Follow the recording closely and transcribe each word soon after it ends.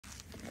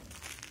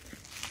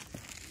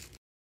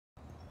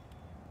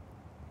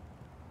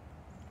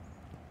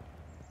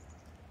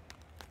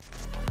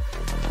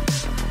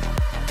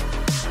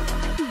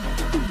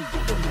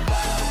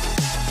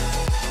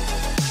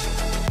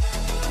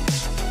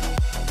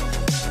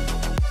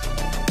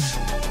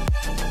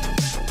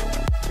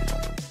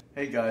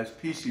Hey guys,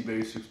 PC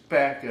Basics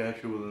back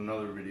at you with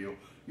another video.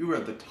 You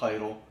read the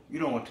title, you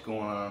know what's going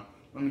on.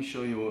 Let me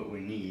show you what we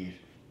need.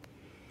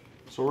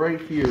 So right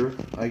here,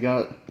 I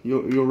got,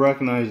 you'll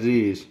recognize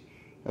these.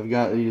 I've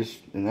got these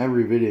in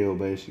every video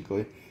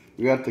basically.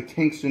 We got the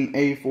Kingston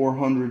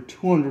A400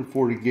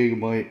 240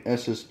 gigabyte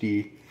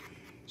SSD.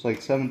 It's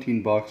like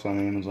 17 bucks on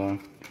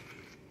Amazon.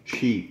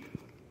 Cheap.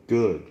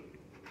 Good.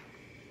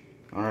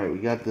 Alright, we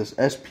got this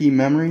SP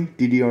memory,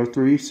 DDR3,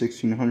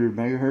 1600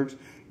 megahertz.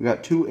 We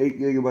got two 8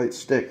 gigabyte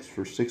sticks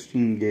for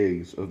 16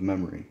 gigs of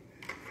memory.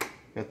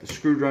 Got the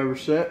screwdriver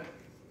set,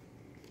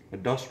 a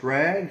dust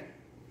rag,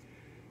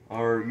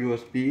 our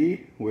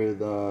USB with,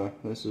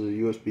 this is a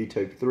USB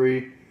Type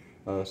 3,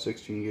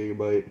 16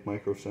 gigabyte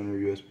micro center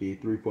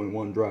USB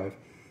 3.1 drive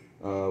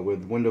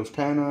with Windows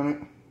 10 on it.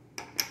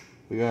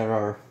 We got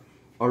our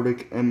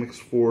Arctic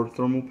MX4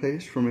 thermal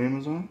paste from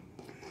Amazon.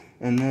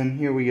 And then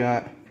here we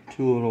got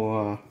two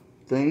little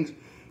things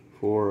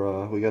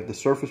for, we got the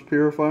surface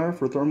purifier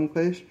for thermal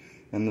paste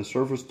and the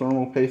surface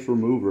thermal paste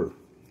remover.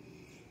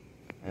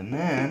 And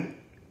then,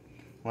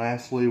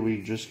 lastly,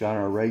 we just got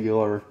our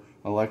regular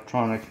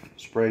electronic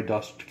spray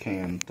dust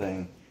can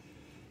thing.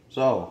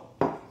 So,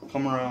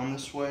 come around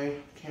this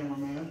way,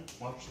 cameraman,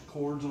 watch the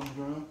cords on the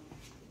ground.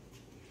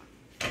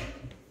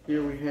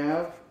 Here we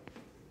have,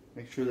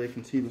 make sure they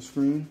can see the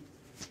screen,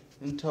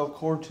 Intel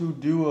Core 2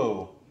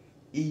 Duo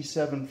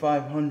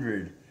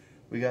E7500.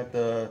 We got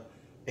the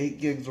 8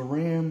 gigs of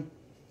RAM,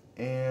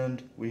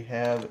 and we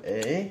have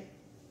a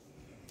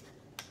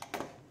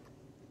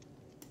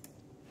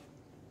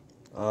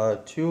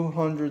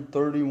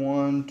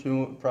 231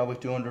 to probably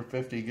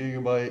 250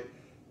 gigabyte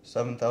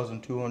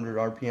 7200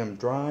 RPM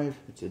drive.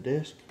 It's a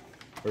disc,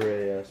 or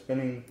a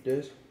spinning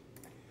disc.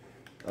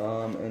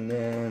 And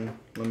then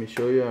let me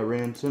show you, I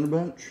ran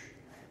Cinebench.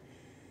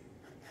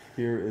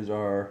 Here is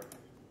our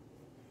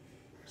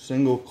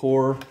single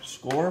core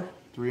score,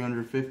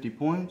 350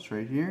 points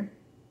right here.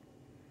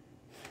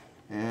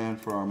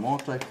 And for our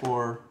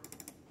multi-core,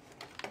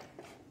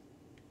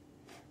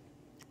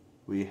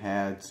 we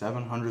had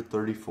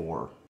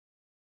 734.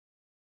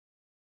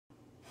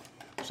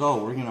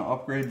 So we're going to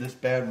upgrade this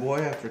bad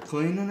boy after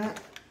cleaning it.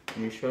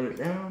 And you shut it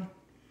down.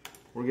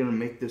 We're going to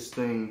make this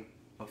thing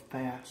a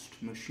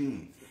fast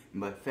machine.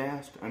 And by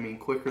fast, I mean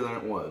quicker than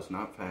it was,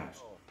 not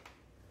fast.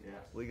 Yeah.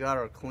 We got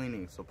our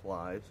cleaning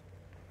supplies.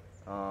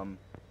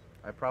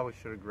 I probably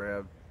should have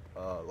grabbed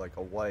like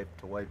a wipe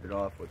to wipe it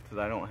off with, because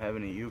I don't have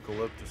any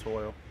eucalyptus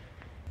oil.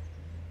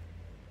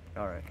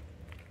 Alright.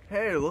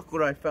 Hey, look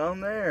what I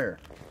found there.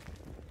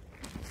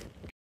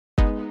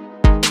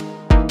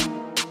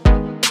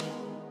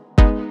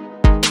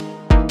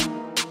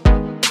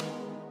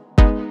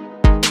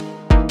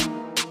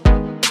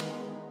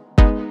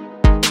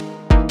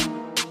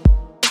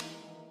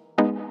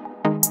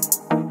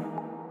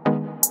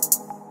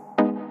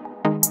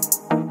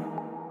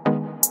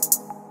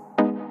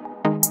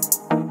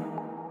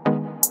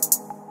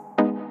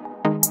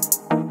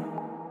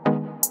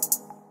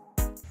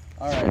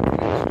 Alright, we're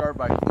going to start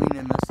by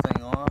cleaning this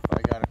thing off.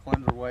 I got a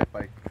cleanser wipe.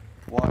 I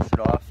washed it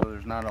off so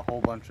there's not a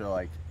whole bunch of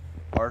like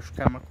harsh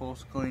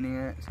chemicals cleaning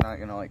it. It's not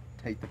going to like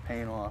take the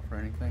paint off or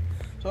anything.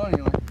 So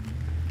anyway,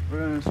 we're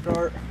going to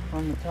start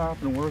on the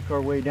top and work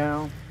our way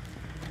down.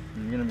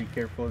 You're going to be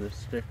careful of this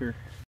sticker.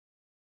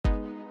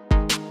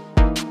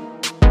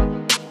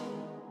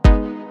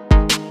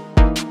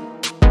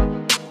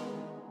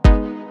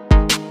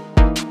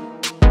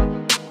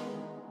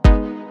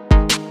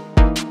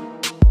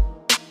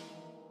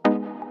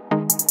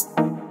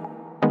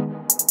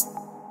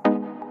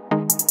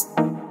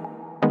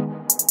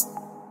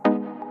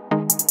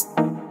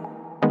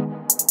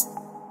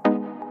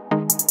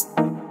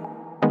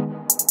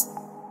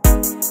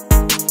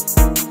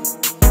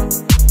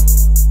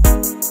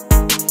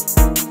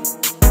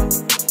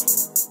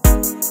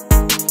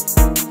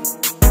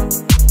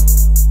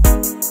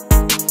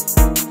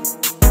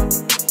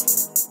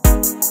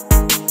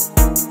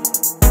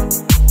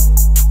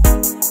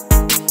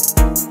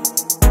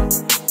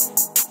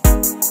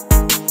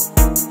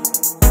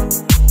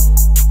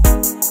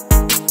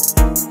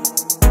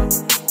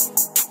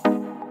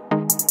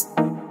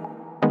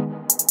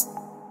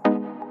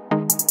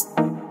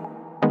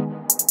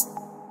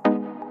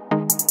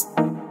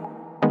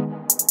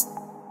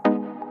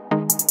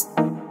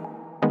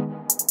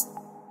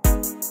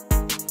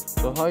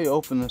 So how you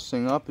open this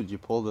thing up is you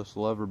pull this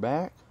lever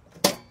back.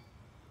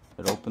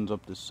 It opens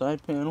up this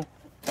side panel.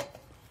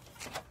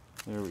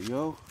 There we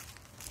go.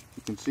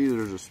 You can see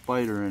there's a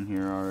spider in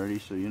here already,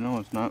 so you know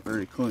it's not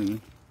very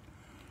clean.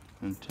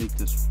 And take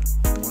this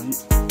wipe.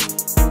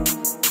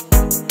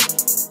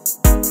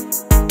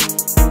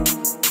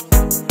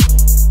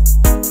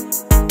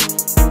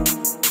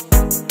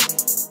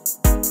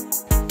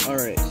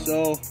 Alright,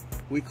 so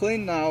we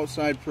cleaned the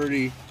outside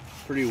pretty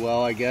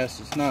well, I guess.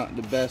 It's not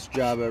the best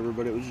job ever,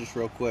 but it was just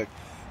real quick.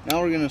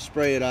 Now we're going to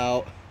spray it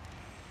out.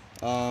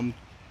 Should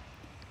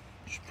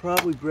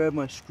probably grab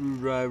my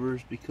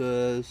screwdrivers,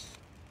 because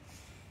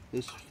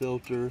this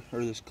filter,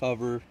 or this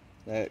cover,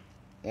 that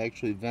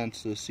actually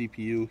vents the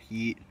CPU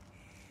heat,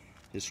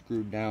 is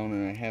screwed down,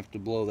 and I have to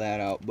blow that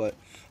out, but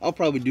I'll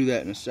probably do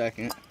that in a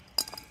second.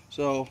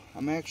 So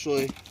I'm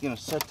actually going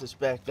to set this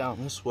back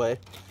down this way.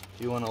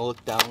 If you want to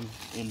look down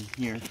in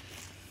here,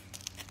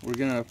 we're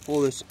going to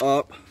pull this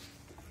up,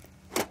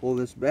 pull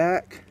this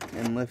back,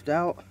 and lift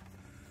out,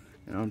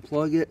 and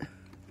unplug it.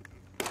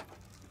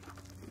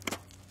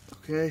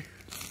 Okay,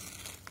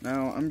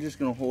 now I'm just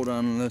going to hold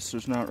on to this.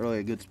 There's not really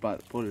a good spot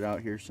to put it out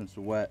here since it's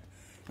wet.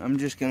 I'm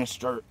just going to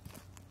start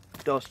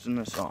dusting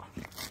this off.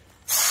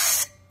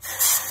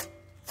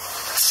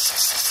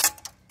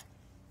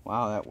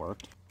 Wow, that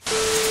worked.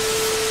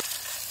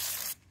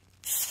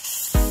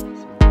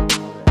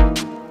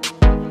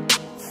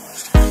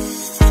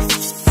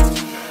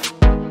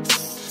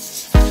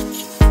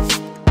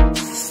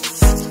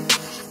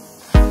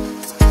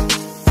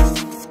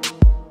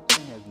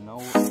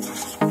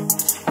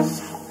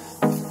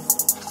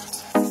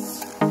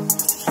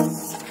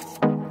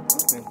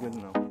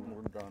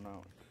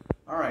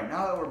 Alright,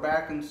 now that we're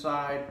back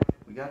inside,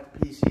 we got the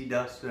PC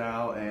dusted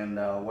out and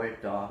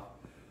wiped off.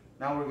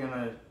 Now we're going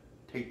to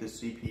take the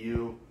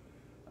CPU,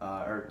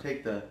 or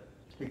take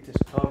this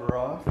cover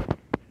off.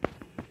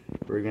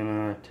 We're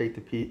going to take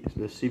the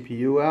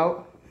CPU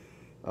out,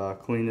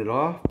 clean it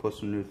off, put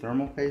some new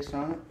thermal paste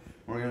on it,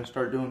 and we're going to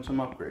start doing some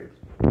upgrades.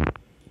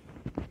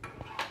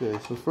 Okay,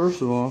 so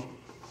first of all,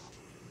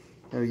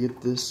 gotta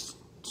get this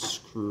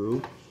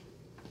screw.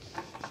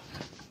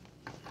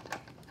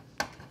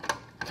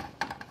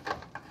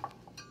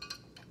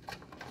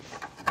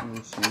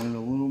 Loosen it a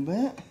little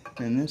bit,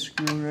 and this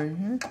screw right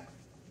here.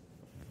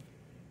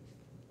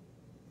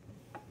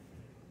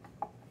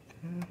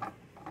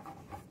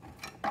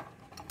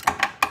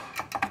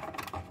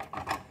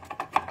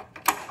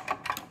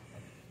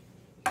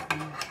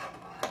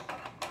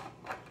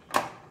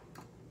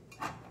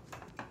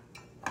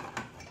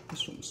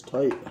 This one's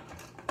tight.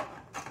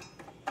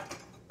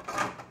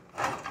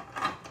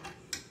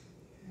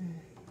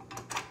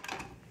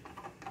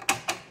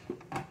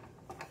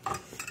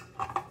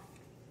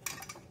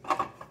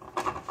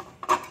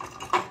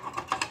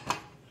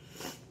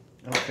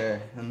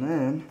 Okay, and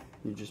then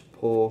you just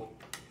pull.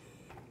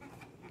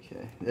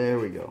 Okay, there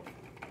we go.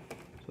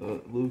 So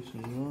it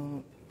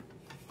loosens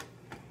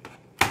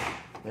up.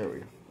 There we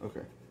go.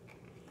 Okay.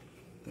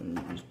 And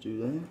you just do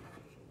that.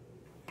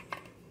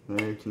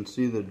 There you can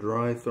see the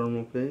dry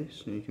thermal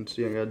paste, and you can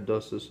see I got to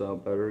dust this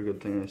out better. Good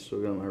thing I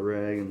still got my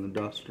rag and the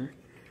duster.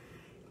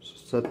 So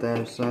set that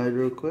aside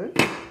real quick.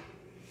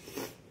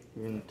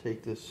 We're going to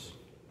take this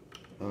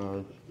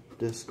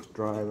disk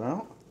drive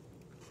out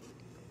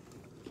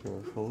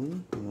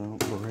carefully without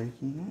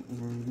breaking it.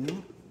 There we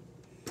go.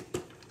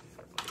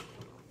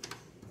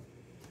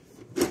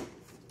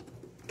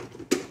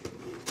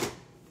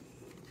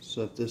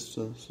 Set this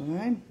to the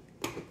side.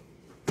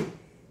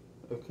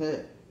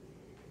 Okay.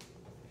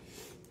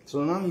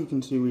 So now you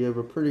can see we have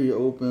a pretty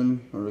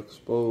open or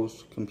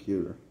exposed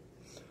computer.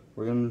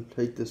 We're going to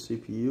take the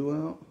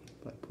CPU out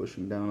by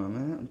pushing down on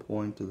that and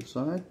pulling to the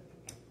side.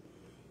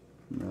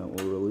 And that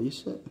will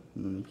release it.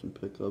 And then you can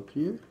pick up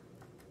here.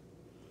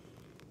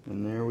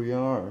 And there we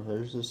are.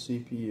 There's the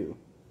CPU.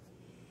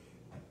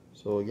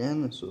 So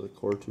again, this is a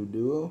Core 2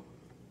 Duo.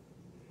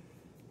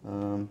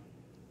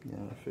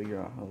 Gotta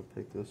figure out how to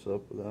pick this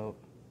up without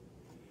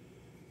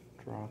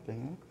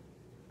dropping it.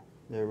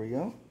 There we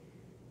go.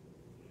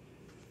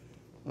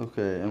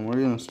 Okay, and we're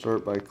going to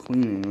start by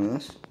cleaning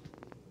this.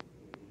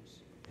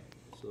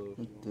 So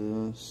with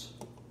this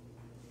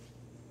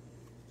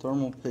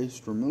thermal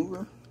paste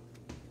remover.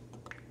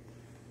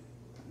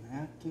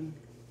 Napkin.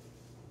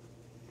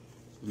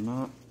 It's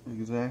not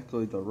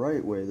exactly the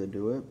right way to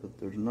do it, but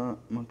there's not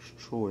much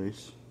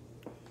choice.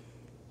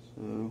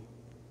 So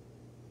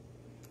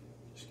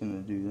just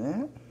going to do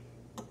that.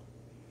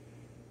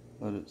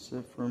 Let it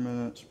sit for a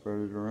minute, spread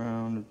it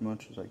around as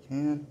much as I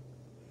can.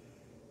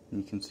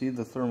 And you can see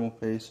the thermal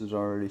paste is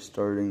already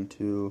starting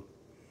to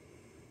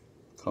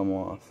come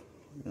off.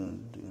 We're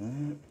going to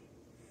do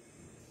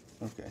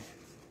that. Okay.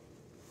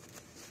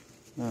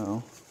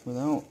 Now,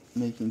 without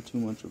making too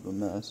much of a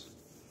mess,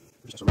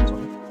 just rinse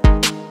off it.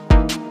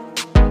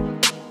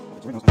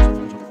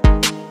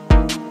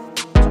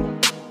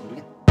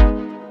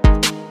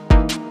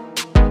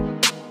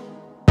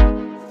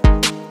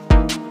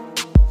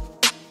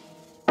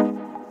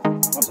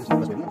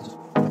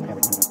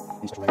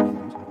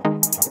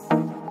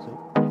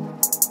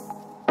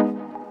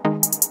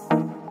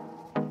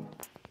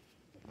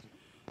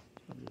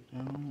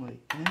 Down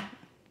like that.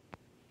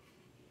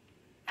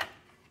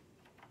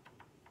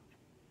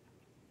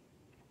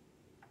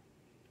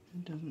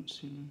 It doesn't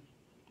seem.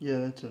 Yeah,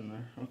 that's in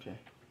there. Okay.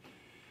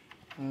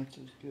 That's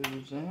as good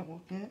as that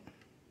will get.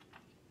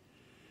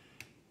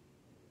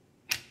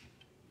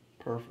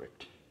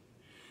 Perfect.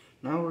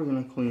 Now we're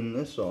going to clean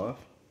this off.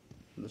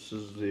 This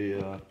is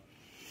the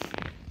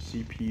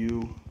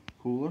CPU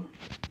cooler.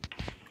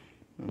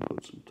 I'm going to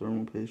put some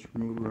thermal paste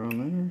remover on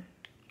there.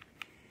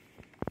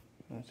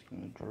 That's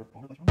going to drip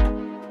all the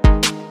time.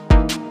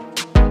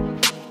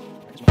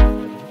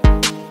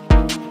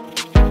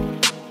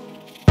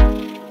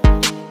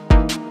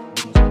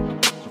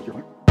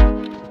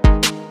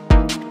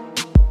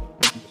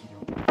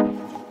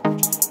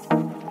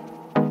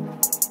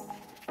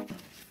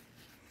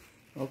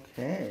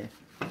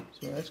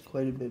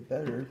 quite a bit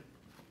better.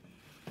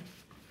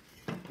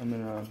 I'm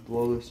gonna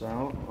blow this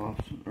out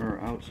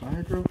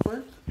outside real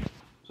quick.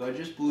 So I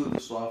just blew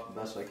this off the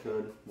best I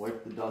could,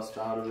 wiped the dust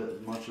out of it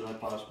as much as I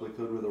possibly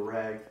could with a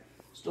rag.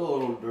 Still a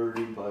little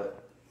dirty,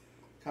 but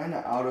kind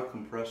of out of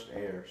compressed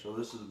air. So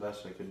this is the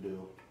best I could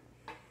do.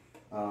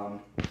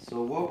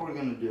 So what we're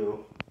gonna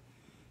do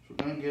is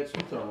we're gonna get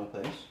some thermal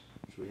paste,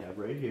 which we have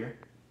right here.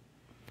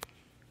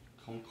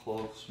 Come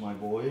close, my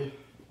boy.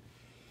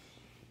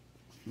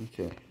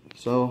 Okay,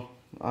 so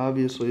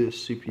obviously the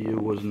CPU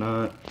was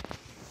not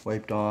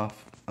wiped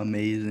off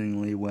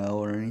amazingly well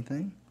or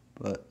anything,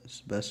 but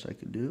it's the best I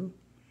could do.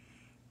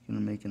 I'm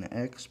gonna make an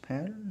X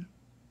pattern.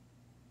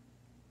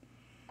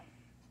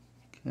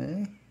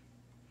 Okay.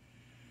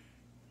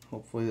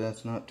 Hopefully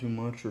that's not too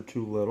much or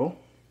too little.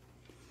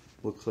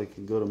 Looks like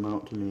a good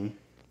amount to me.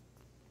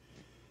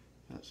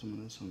 Got some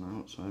of this on the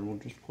outside. We'll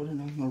just put it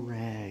on the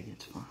rag.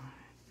 It's fine.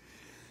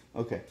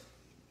 Okay.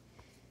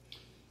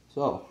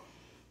 So,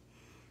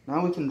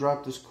 now we can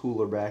drop this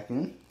cooler back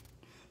in.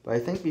 But I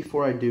think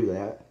before I do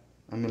that,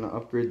 I'm going to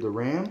upgrade the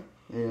RAM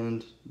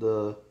and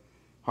the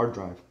hard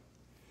drive.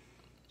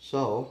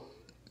 So,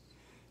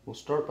 we'll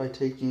start by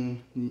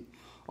taking...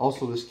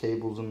 Also, this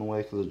cable's in the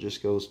way because it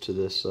just goes to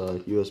this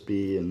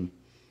USB and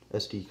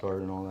SD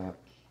card and all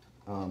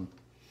that.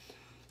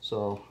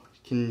 So,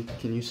 can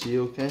you see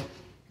okay?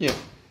 Yeah.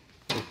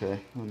 Okay,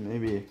 well,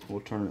 maybe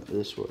we'll turn it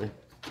this way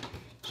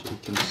so you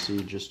can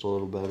see just a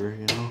little better,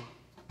 you know?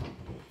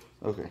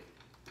 Okay.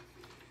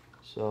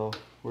 So,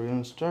 we're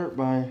going to start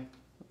by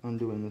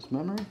undoing this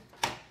memory.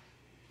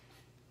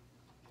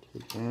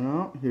 Take that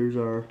out. Here's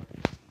our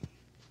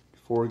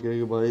 4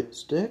 GB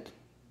stick.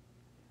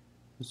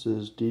 This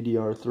is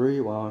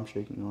DDR3. Wow, I'm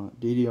shaking a lot.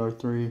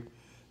 DDR3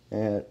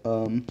 at,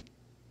 oh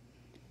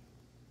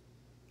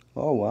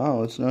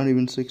wow, it's not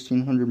even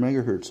 1600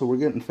 megahertz. So we're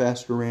getting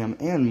faster RAM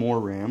and more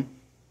RAM.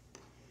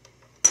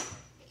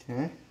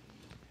 Okay.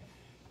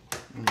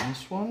 And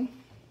this one,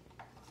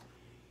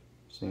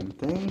 same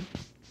thing.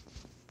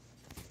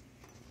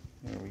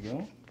 There we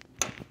go.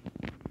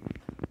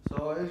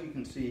 So as you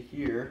can see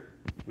here,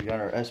 we got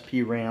our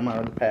SP RAM out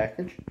of the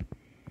package.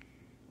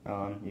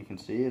 You can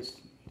see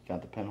it's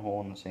got the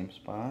pinhole in the same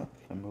spot.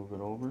 If I move it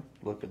over,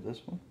 look at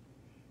this one.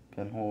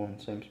 Pinhole in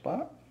the same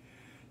spot.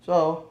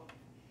 So,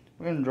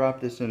 we're going to drop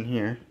this in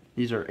here.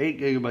 These are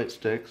 8 GB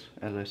sticks,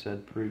 as I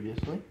said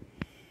previously.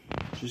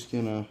 Just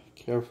going to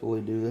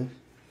carefully do this.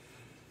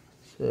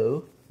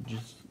 So,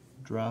 just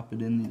drop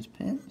it in these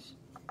pins.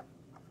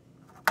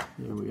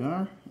 There we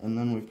are. And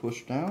then we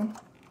push down.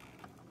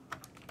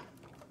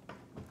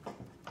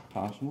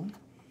 Possibly.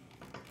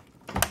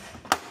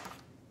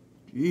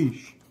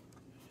 Yeesh.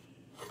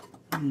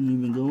 Didn't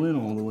even go in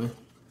all the way.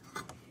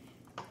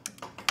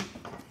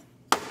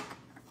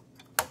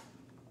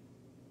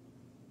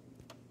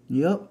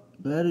 Yep,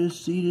 that is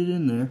seated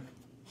in there.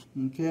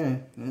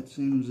 Okay, that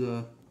seems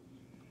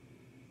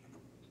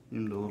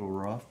seemed a little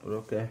rough, but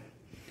okay.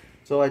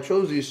 So I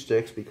chose these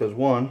sticks because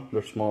one,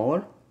 they're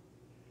smaller,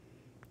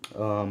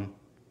 and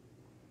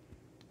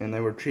they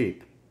were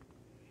cheap.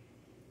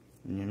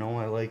 And you know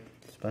I like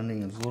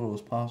spending as little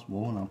as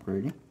possible when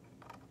upgrading.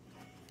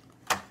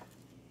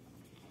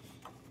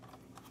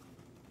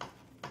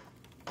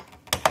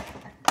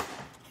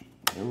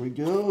 There we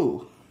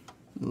go.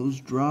 Those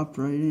dropped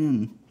right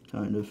in,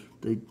 kind of.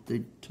 They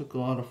took a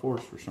lot of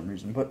force for some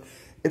reason, but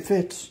it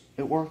fits.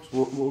 It works.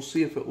 We'll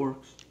see if it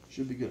works.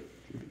 Should be good.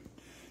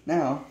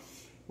 Now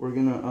we're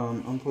gonna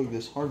unplug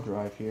this hard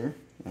drive here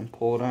and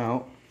pull it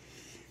out,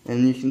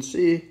 and you can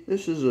see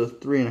this is a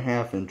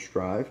 3.5 inch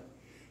drive.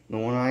 The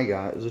one I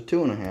got is a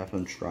 2.5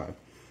 inch drive.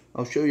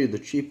 I'll show you the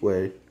cheap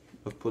way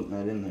of putting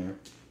that in there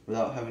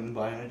without having to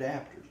buy an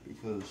adapter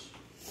because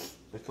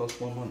it costs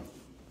more money.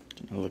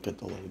 Look at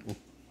the label.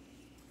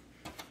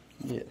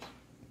 Yes.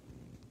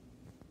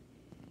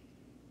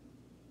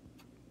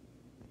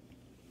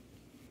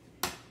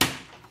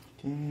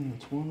 Okay,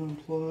 that's one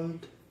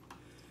unplugged.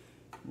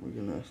 We're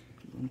gonna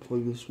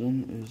unplug this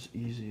one as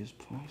easy as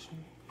possible.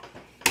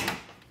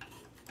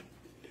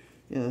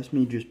 Yeah, that's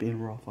me just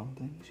being rough on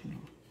things, you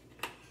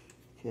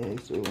know. Okay,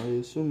 so I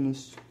assume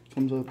this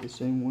comes out the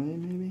same way,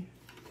 maybe?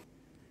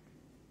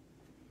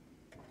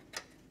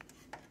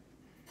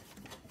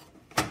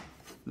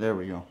 There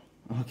we go.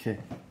 Okay,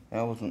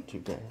 that wasn't too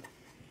bad.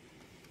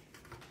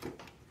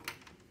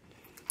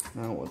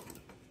 Now what?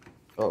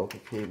 Oh, the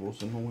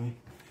cable's in the way.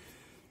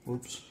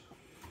 Whoops.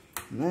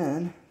 And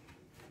then,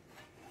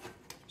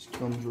 this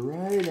comes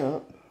right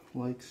up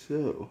like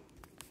so.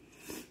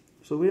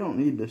 So we don't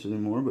need this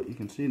anymore, but you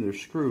can see there's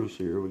screws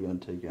here we gotta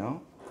take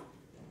out.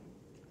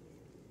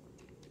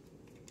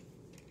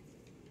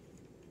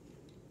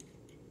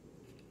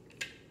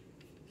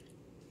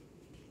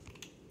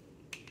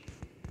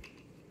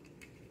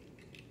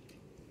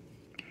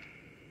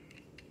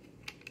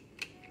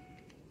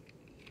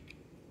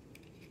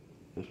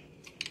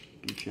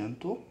 Be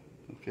gentle,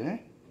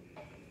 okay.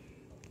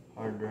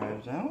 Hard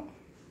drive's out.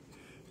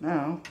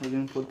 Now we're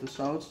going to put the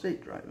solid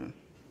state drive in.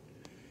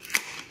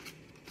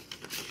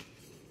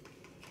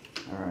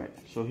 Alright,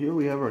 so here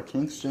we have our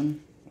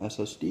Kingston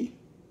SSD.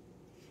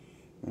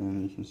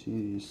 And you can see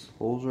these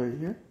holes right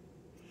here.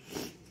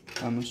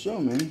 I'm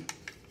assuming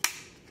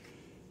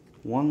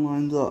one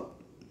lines up.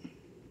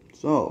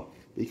 So,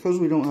 because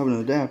we don't have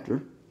an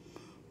adapter,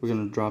 we're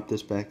going to drop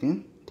this back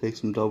in, take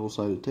some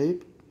double-sided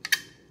tape,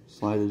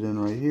 slide it in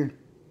right here.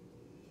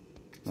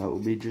 That will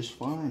be just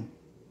fine.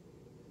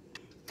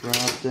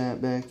 Drop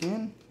that back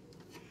in,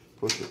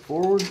 push it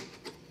forward,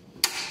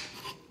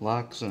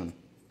 locks in.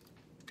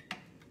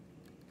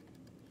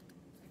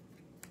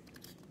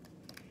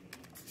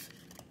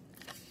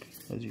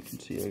 As you can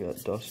see, I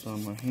got dust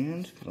on my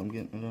hands because I'm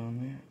getting it on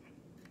there.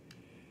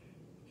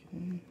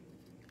 Okay.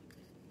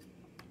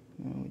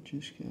 Now we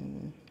just gotta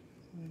line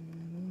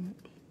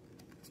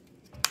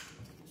that up.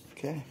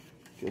 Okay,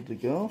 good to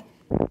go.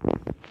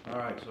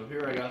 Alright, so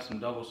here I got some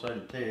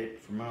double-sided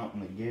tape from out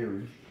in the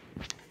garage.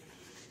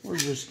 We're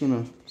just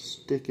gonna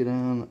stick it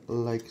on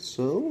like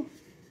so.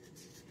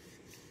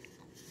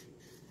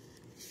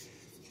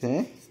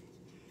 Okay,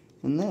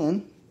 and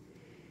then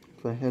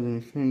if I had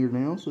any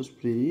fingernails, it's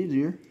pretty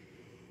easier.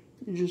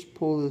 You just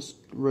pull this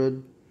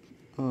red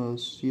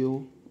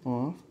seal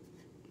off.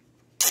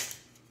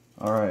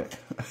 Alright,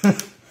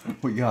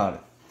 we got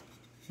it.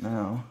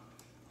 Now,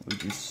 we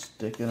just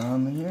stick it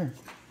on here.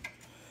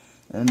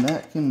 And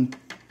that can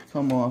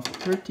come off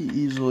pretty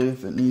easily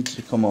if it needs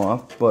to come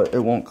off, but it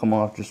won't come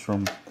off just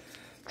from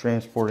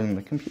transporting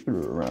the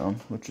computer around,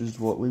 which is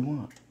what we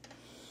want.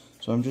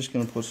 So I'm just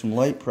going to put some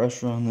light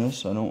pressure on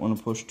this. I don't want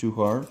to push too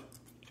hard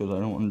because I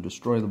don't want to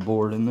destroy the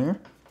board in there.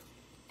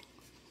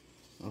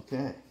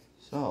 Okay,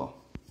 so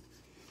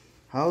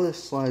how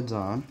this slides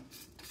on,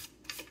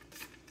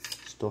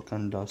 still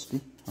kind of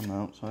dusty on the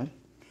outside,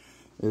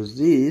 is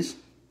these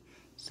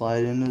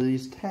slide into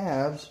these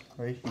tabs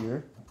right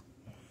here,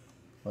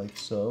 like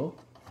so.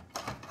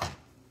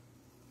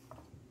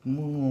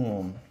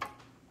 Boom.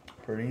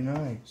 Pretty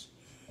nice.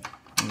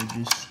 And we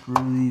just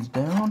screw these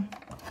down.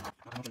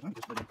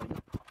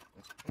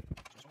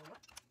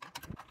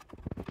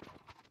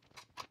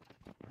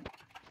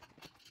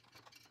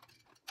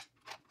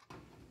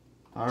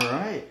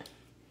 Alright.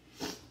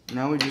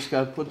 Now we just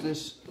got to put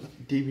this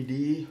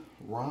DVD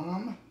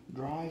ROM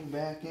drive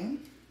back in.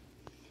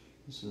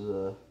 This is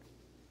a...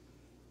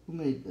 Who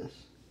made this?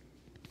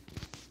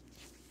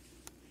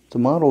 It's a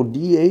model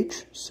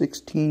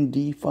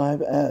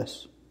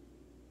DH16D5S.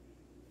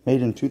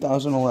 Made in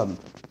 2011.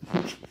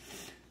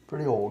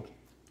 Pretty old.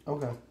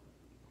 Okay.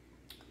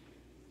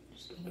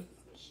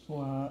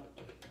 Slot.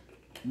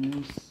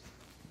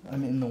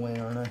 I'm in the way,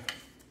 aren't I?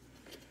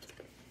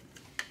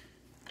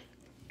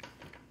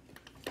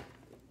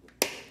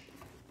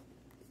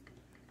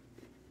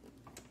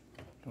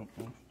 Don't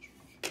know.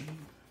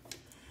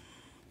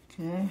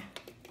 Okay.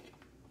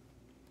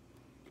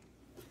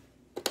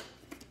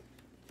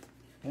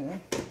 Yeah.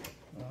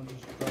 I'll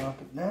just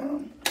drop it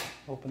down.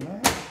 Open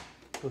that.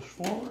 Push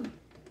forward.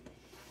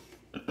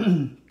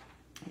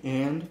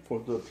 And for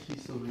the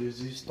piece of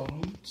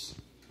resistance,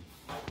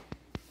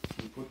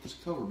 we put this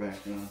cover back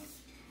on.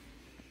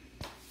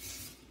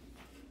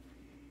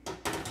 I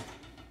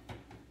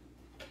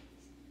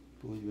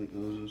believe it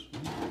goes this way.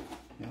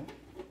 Yep.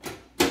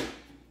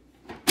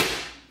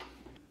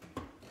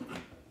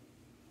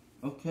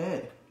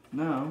 Okay,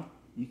 now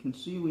you can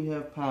see we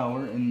have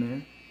power in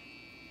there,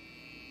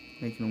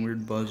 making a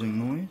weird buzzing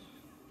noise.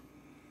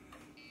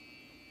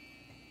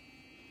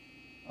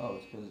 Oh,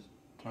 it's because it's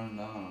turned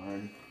on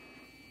already.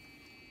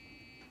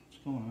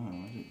 What's going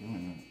on? Why is it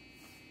doing that?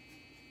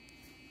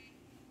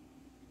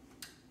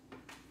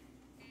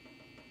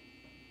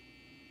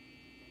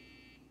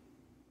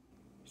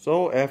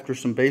 So after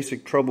some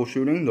basic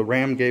troubleshooting, the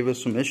RAM gave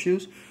us some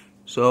issues.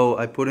 So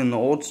I put in the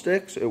old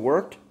sticks, it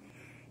worked.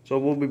 So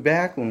we'll be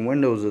back when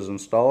Windows is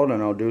installed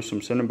and I'll do some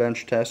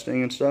Cinebench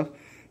testing and stuff,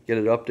 get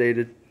it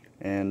updated,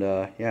 and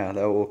yeah,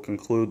 that will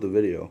conclude the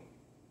video.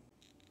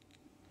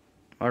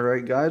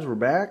 Alright guys, we're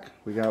back.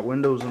 We got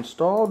Windows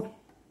installed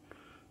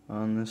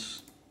on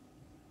this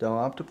Dell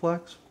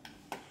Optiplex.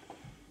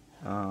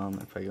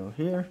 If I go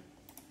here,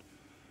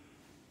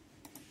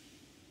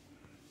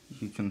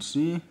 you can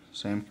see,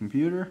 same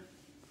computer.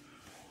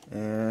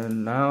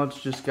 And now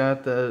it's just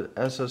got the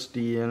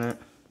SSD in it,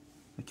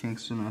 the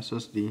Kingston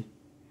SSD.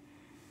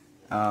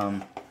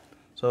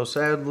 So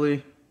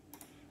sadly,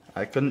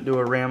 I couldn't do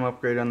a RAM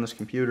upgrade on this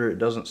computer. It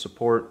doesn't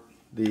support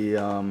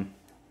the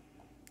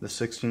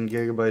 16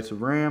 gigabytes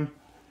of RAM.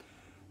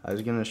 I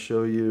was gonna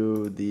show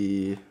you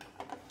the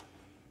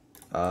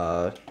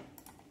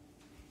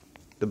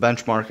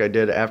benchmark I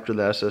did after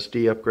the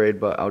SSD upgrade,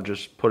 but I'll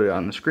just put it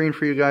on the screen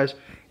for you guys.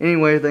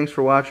 Anyway, thanks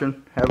for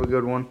watching. Have a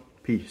good one.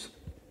 Peace.